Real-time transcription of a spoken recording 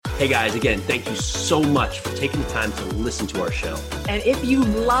Hey guys, again, thank you so much for taking the time to listen to our show. And if you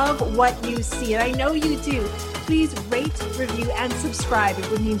love what you see, and I know you do, please rate, review, and subscribe.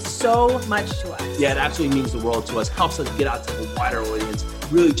 It would mean so much to us. Yeah, it absolutely means the world to us, helps us get out to a wider audience,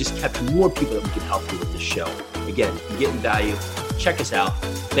 really just capture more people that we can help you with this show. Again, if you're getting value, check us out.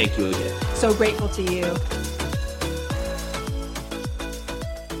 Thank you again. So grateful to you.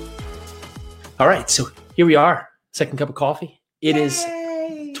 All right, so here we are, second cup of coffee. It Yay! is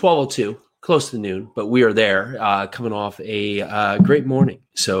 12:02, close to noon, but we are there, coming off a great morning.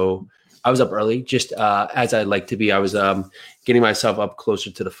 So I was up early, just as I like to be. I was getting myself up closer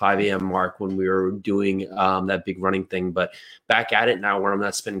to the 5 a.m. mark when we were doing that big running thing. But back at it now, where I'm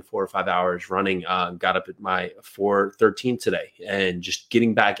not spending 4 or 5 hours running. Got up at my 4:13 today, and just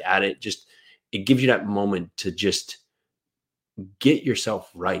getting back at it. Just it gives you that moment to just get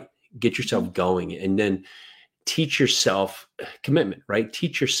yourself right, get yourself going, and then teach yourself commitment, right?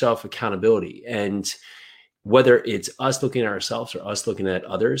 Teach yourself accountability. And whether it's us looking at ourselves or us looking at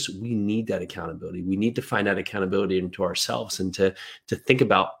others, we need that accountability. We need to find that accountability into ourselves and to think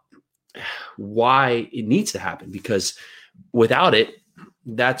about why it needs to happen, because without it,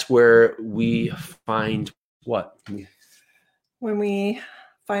 that's where we find what? When we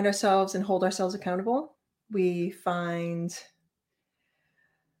find ourselves and hold ourselves accountable, we find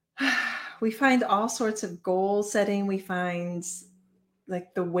all sorts of goal setting. We find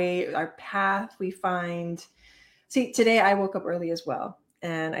like the way, our path. See, today I woke up early as well.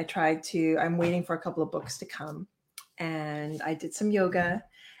 And I'm waiting for a couple of books to come. And I did some yoga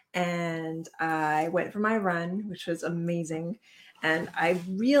and I went for my run, which was amazing. And I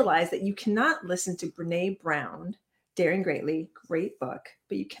realized that you cannot listen to Brené Brown, Daring Greatly, great book,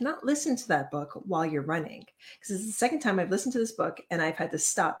 but you cannot listen to that book while you're running, because it's the second time I've listened to this book and I've had to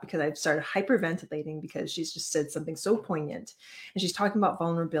stop because I've started hyperventilating because she's just said something so poignant. And she's talking about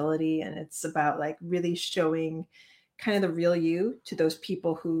vulnerability, and it's about like really showing kind of the real you to those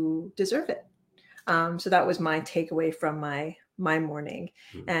people who deserve it. So that was my takeaway from my morning.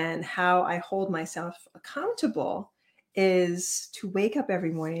 And how I hold myself accountable is to wake up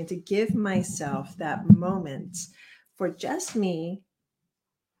every morning and to give myself that moment for just me,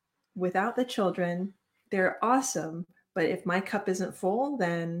 without the children. They're awesome, but if my cup isn't full,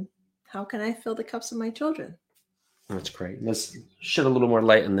 then how can I fill the cups of my children? That's great. Let's shed a little more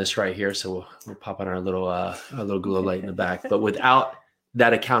light on this right here. So we'll pop on our little glow light in the back. But without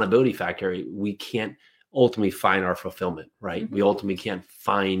that accountability factor, we can't ultimately find our fulfillment, right? Mm-hmm. We ultimately can't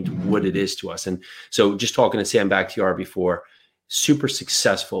find what it is to us. And so just talking to Sam Bakhtiar before, super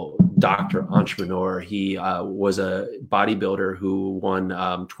successful doctor, entrepreneur. He was a bodybuilder who won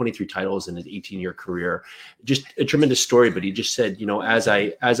 23 titles in his 18-year career. Just a tremendous story. But he just said, as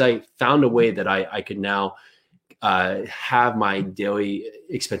I found a way that I could now have my daily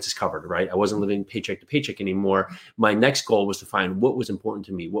expenses covered, right? I wasn't living paycheck to paycheck anymore. My next goal was to find what was important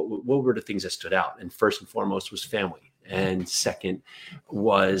to me. What were the things that stood out? And first and foremost was family. And second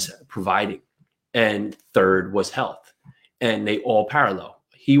was providing. And third was health. And they all parallel.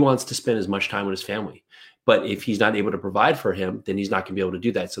 He wants to spend as much time with his family. But if he's not able to provide for him, then he's not going to be able to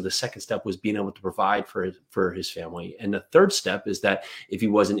do that. So the second step was being able to provide for his family. And the third step is that if he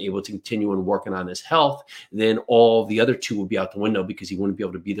wasn't able to continue and working on his health, then all the other two would be out the window because he wouldn't be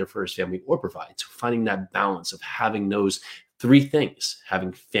able to be there for his family or provide. So finding that balance of having those three things,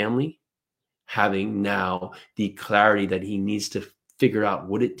 having family, having now the clarity that he needs to figure out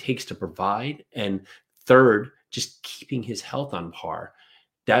what it takes to provide, and third, just keeping his health on par.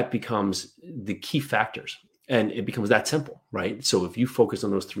 That becomes the key factors, and it becomes that simple, right? So if you focus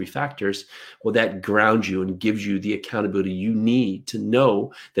on those three factors, well, that grounds you and gives you the accountability you need to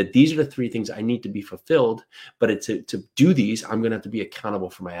know that these are the three things I need to be fulfilled. But to do these, I'm going to have to be accountable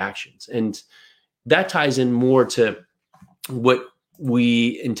for my actions. And that ties in more to what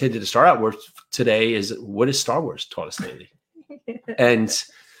we intended to start out with today is what has Star Wars taught us lately? And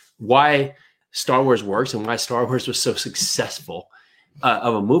why Star Wars works and why Star Wars was so successful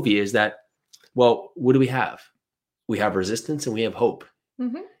of a movie is that, well, what do we have? We have resistance and we have hope.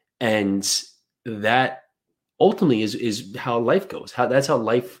 Mm-hmm. And that ultimately is how life goes. That's how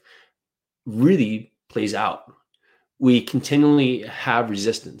life really plays out. We continually have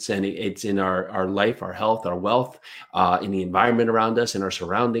resistance, and it's in our life, our health, our wealth, in the environment around us, in our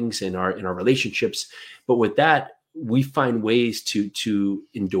surroundings, in our relationships. But with that, we find ways to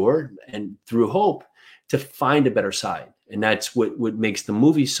endure and through hope to find a better side. And that's what makes the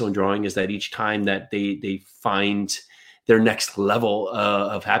movie so enduring, is that each time that they find their next level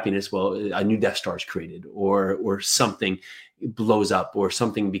of happiness, well, a new Death Star is created, or something blows up, or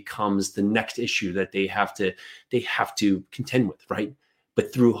something becomes the next issue that they have to contend with, right?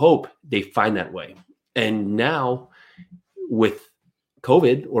 but through hope, they find that way. And now with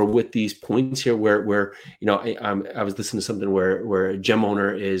COVID, or with these points here where I was listening to something where a gym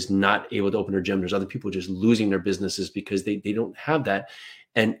owner is not able to open their gym. There's other people just losing their businesses because they don't have that.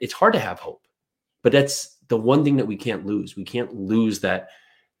 And it's hard to have hope, but that's the one thing that we can't lose. We can't lose that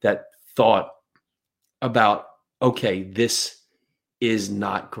thought about, okay, this is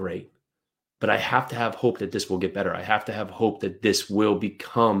not great, but I have to have hope that this will get better. I have to have hope that this will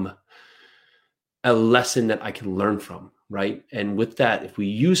become a lesson that I can learn from, right? And with that, if we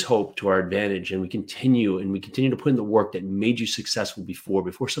use hope to our advantage and we continue to put in the work that made you successful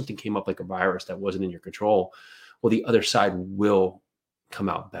before something came up like a virus that wasn't in your control, well, the other side will come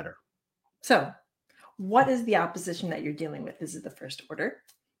out better. So what is the opposition that you're dealing with? Is it the First Order?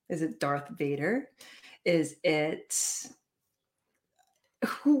 Is it Darth Vader? Is it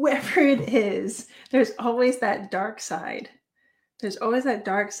whoever it is? There's always that dark side. There's always that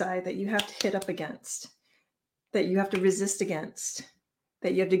dark side that you have to hit up against, that you have to resist against,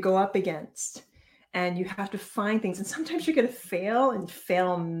 that you have to go up against, and you have to find things. And sometimes you're going to fail and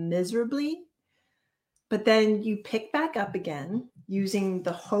fail miserably, but then you pick back up again using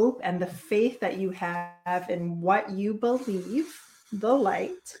the hope and the faith that you have in what you believe the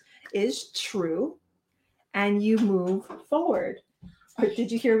light is true, and you move forward.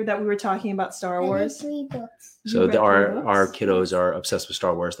 Did you hear that we were talking about Star Wars? 3 books. So our kiddos are obsessed with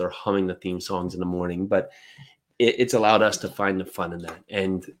Star Wars. They're humming the theme songs in the morning, but it's allowed us to find the fun in that.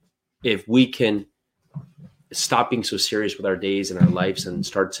 And if we can stop being so serious with our days and our lives and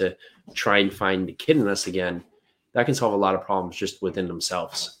start to try and find the kid in us again, that can solve a lot of problems just within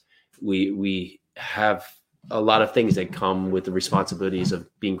themselves. We have a lot of things that come with the responsibilities of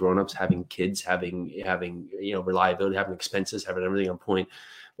being grown-ups, having kids, having reliability, having expenses, having everything on point.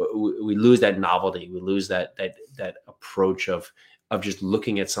 But we lose that novelty. We lose that approach of just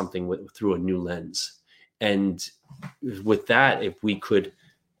looking at something through a new lens. And with that, if we could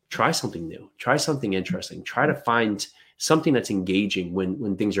try something new, try something interesting, try to find something that's engaging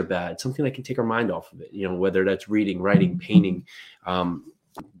when things are bad, something that can take our mind off of it, whether that's reading, writing, painting,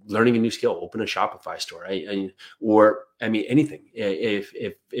 learning a new skill, open a Shopify store, or anything. If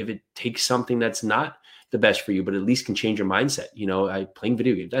it takes something that's not the best for you, but at least can change your mindset, playing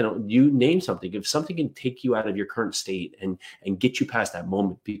video games, you name something. If something can take you out of your current state and get you past that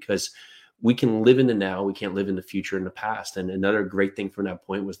moment, because we can live in the now, we can't live in the future and the past. And another great thing from that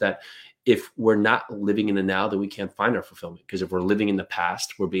point was that if we're not living in the now, then we can't find our fulfillment. Because if we're living in the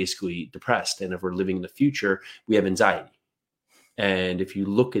past, we're basically depressed. And if we're living in the future, we have anxiety. And if you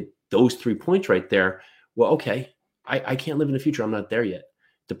look at those 3 points right there, well, okay, I can't live in the future. I'm not there yet.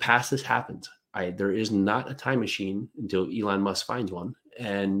 The past has happened. There is not a time machine until Elon Musk finds one.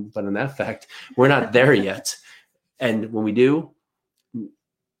 But in that fact, we're not there yet. And when we do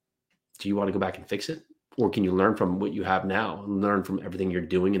you want to go back and fix it? Or can you learn from what you have now and learn from everything you're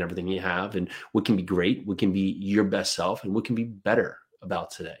doing and everything you have, and what can be great, what can be your best self, and what can be better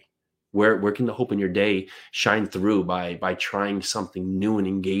about today? Where can the hope in your day shine through by trying something new and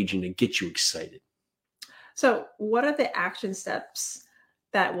engaging to get you excited? So what are the action steps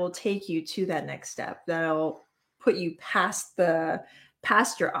that will take you to that next step, that'll put you past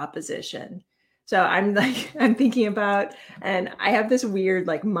your opposition? So I'm thinking about, and I have this weird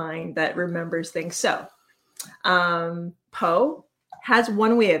mind that remembers things. So Poe has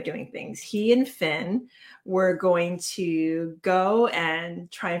one way of doing things. He and Finn were going to go and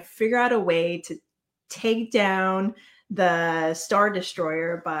try and figure out a way to take down the Star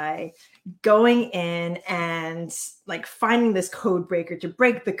Destroyer by going in and finding this code breaker to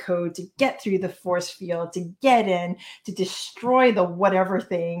break the code, to get through the force field, to get in, to destroy the whatever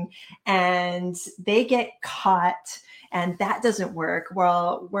thing. And they get caught, and that doesn't work.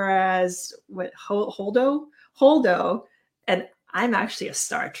 Well, whereas with Holdo, and I'm actually a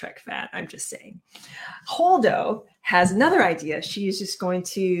Star Trek fan, I'm just saying, Holdo has another idea. She's just going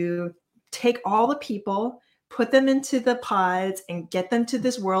to take all the people, put them into the pods, and get them to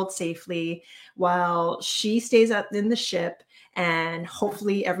this world safely while she stays up in the ship, and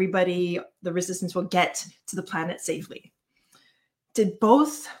hopefully everybody, the resistance, will get to the planet safely. Did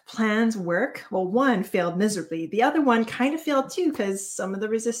both plans work? Well, one failed miserably. The other one kind of failed too, because a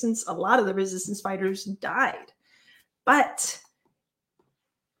lot of the resistance fighters died. But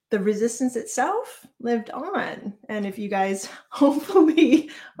the resistance itself lived on. And if you guys, hopefully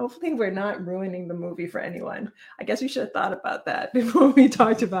we're not ruining the movie for anyone. I guess we should have thought about that before we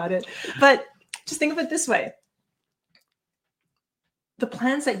talked about it. But just think of it this way. The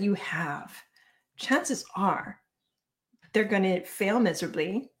plans that you have, chances are they're going to fail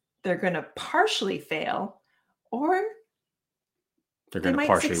miserably. They're going to partially fail, or they're going to might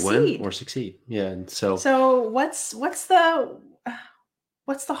partially succeed. win or succeed. Yeah. And so what's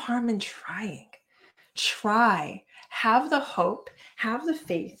the harm in trying? Try, have the hope, have the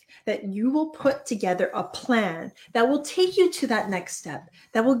faith that you will put together a plan that will take you to that next step,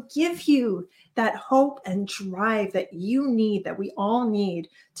 that will give you that hope and drive that you need, that we all need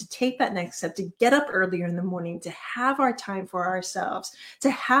to take that next step, to get up earlier in the morning, to have our time for ourselves, to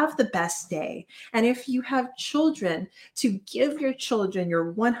have the best day. And if you have children, to give your children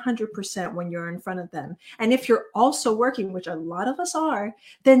your 100% when you're in front of them. And if you're also working, which a lot of us are,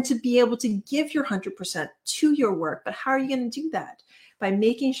 then to be able to give your 100% to your work. But how are you going to do that? By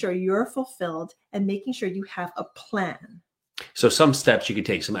making sure you're fulfilled and making sure you have a plan. So some steps you could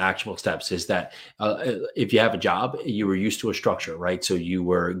take, some actual steps, is that if you have a job, you were used to a structure, right? So you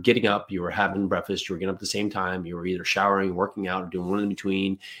were getting up, you were having breakfast, you were getting up at the same time, you were either showering, working out, or doing one in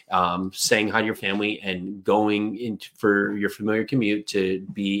between, saying hi to your family, and going for your familiar commute to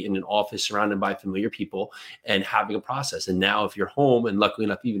be in an office surrounded by familiar people and having a process. And now if you're home, and luckily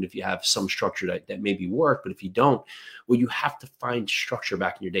enough, even if you have some structure that maybe work, but if you don't, well, you have to find structure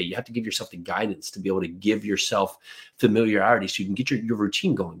back in your day. You have to give yourself the guidance to be able to give yourself familiarity so you can get your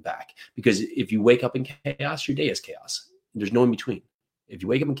routine going back. Because if you wake up in chaos, your day is chaos. There's no in between. If you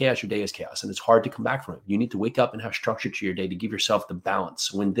wake up in chaos, your day is chaos, and it's hard to come back from it. You need to wake up and have structure to your day to give yourself the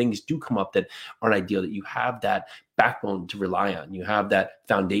balance. When things do come up that aren't ideal, that you have that backbone to rely on. You have that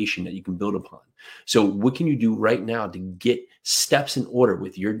foundation that you can build upon. So what can you do right now to get steps in order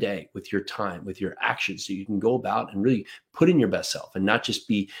with your day, with your time, with your actions, so you can go about and really put in your best self and not just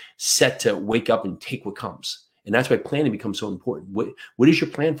be set to wake up and take what comes? And that's why planning becomes so important. What is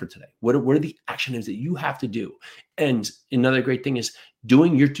your plan for today? What are the action items that you have to do? And another great thing is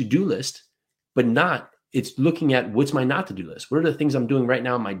doing your to-do list, but it's looking at what's my not to-do list. What are the things I'm doing right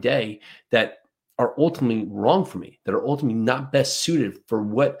now in my day that are ultimately wrong for me, that are ultimately not best suited for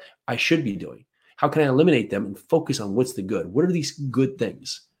what I should be doing? How can I eliminate them and focus on what's the good? What are these good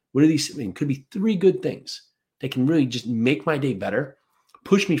things? What are these? It could be 3 good things that can really just make my day better,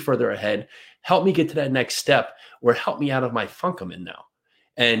 push me further ahead, help me get to that next step, or help me out of my funk I'm in now.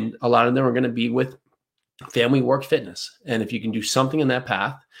 And a lot of them are going to be with family, work, fitness. And if you can do something in that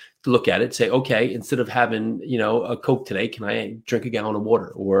path, to look at it, say, okay, instead of having, a Coke today, can I drink a gallon of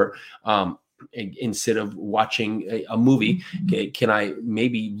water? Or instead of watching a movie, can I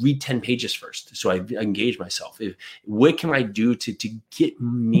maybe read 10 pages first so I engage myself? What can I do to get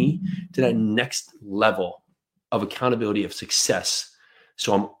me to that next level of accountability, of success,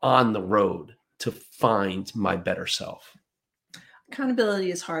 so I'm on the road to find my better self?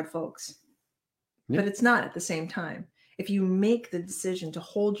 Accountability is hard, folks, but it's not at the same time. If you make the decision to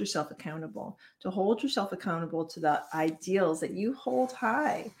hold yourself accountable to the ideals that you hold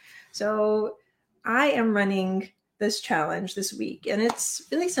high. So I am running this challenge this week, and it's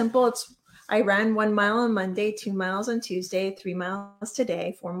really simple. I ran 1 mile on Monday, 2 miles on Tuesday, 3 miles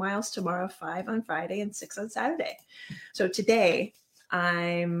today, 4 miles tomorrow, 5 on Friday, and 6 on Saturday. So today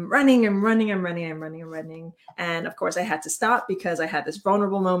I'm running. And of course I had to stop because I had this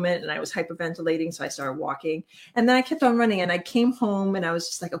vulnerable moment and I was hyperventilating. So I started walking, and then I kept on running, and I came home and I was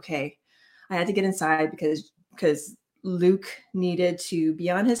just like, okay, I had to get inside because Luke needed to be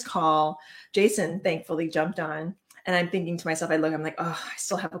on his call. Jason thankfully jumped on, and I'm thinking to myself, I'm like, oh, I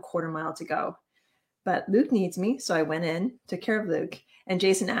still have a 1/4 mile to go, but Luke needs me. So I went in, took care of Luke, and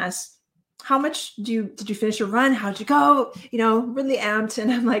Jason asked, how much did you finish your run? How'd you go? Really amped.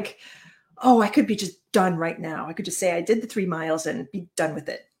 And I'm like, oh, I could be just done right now. I could just say I did the 3 miles and be done with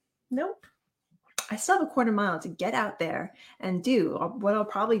it. Nope. I still have a 1/4 mile to get out there and do. What I'll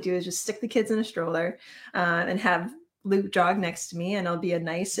probably do is just stick the kids in a stroller and have Luke jog next to me, and it'll be a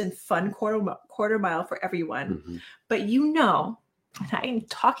nice and fun 1/4 mile for everyone. Mm-hmm. But and I am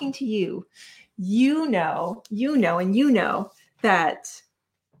talking to you, and that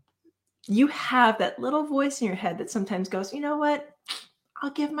you have that little voice in your head that sometimes goes, you know what? I'll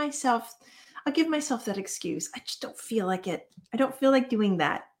give myself that excuse. I just don't feel like it. I don't feel like doing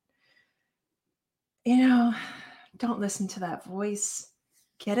that. Don't listen to that voice.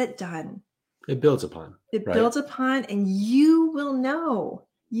 Get it done. It builds upon. And you will know.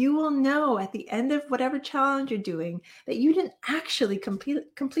 You will know at the end of whatever challenge you're doing that you didn't actually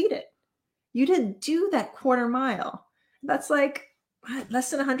complete it. You didn't do that 1/4 mile. That's like less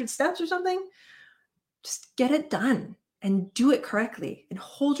than 100 steps or something. Just get it done and do it correctly and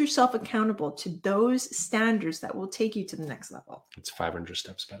hold yourself accountable to those standards that will take you to the next level. It's 500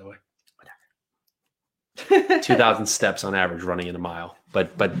 steps, by the way. Whatever. 2,000 steps on average running in a mile.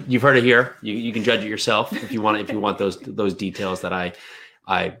 But you've heard it here. You can judge it yourself if you want those details that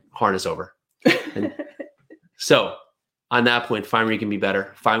I harness over. And so on that point, find where you can be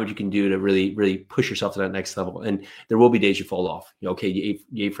better. Find what you can do to really, really push yourself to that next level. And there will be days you fall off. Okay, you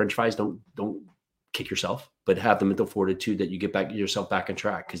ate French fries. Don't kick yourself, but have the mental fortitude that you get yourself back on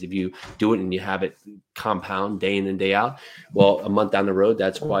track. Because if you do it and you have it compound day in and day out, well, a month down the road,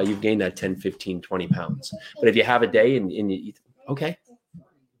 that's why you've gained that 10, 15, 20 pounds. But if you have a day and you eat, okay,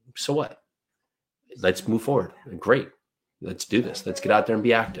 so what? Let's move forward. Great. Let's do this. Let's get out there and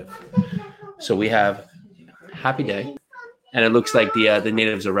be active. So we have happy day. And it looks like the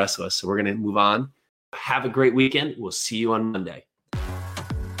natives are restless. So we're going to move on. Have a great weekend. We'll see you on Monday.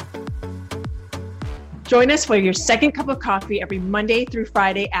 Join us for your second cup of coffee every Monday through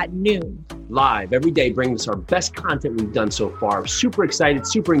Friday at noon. Live every day, bringing us our best content we've done so far. Super excited,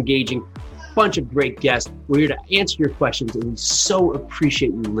 super engaging, bunch of great guests. We're here to answer your questions, and we so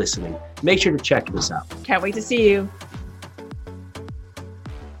appreciate you listening. Make sure to check this out. Can't wait to see you.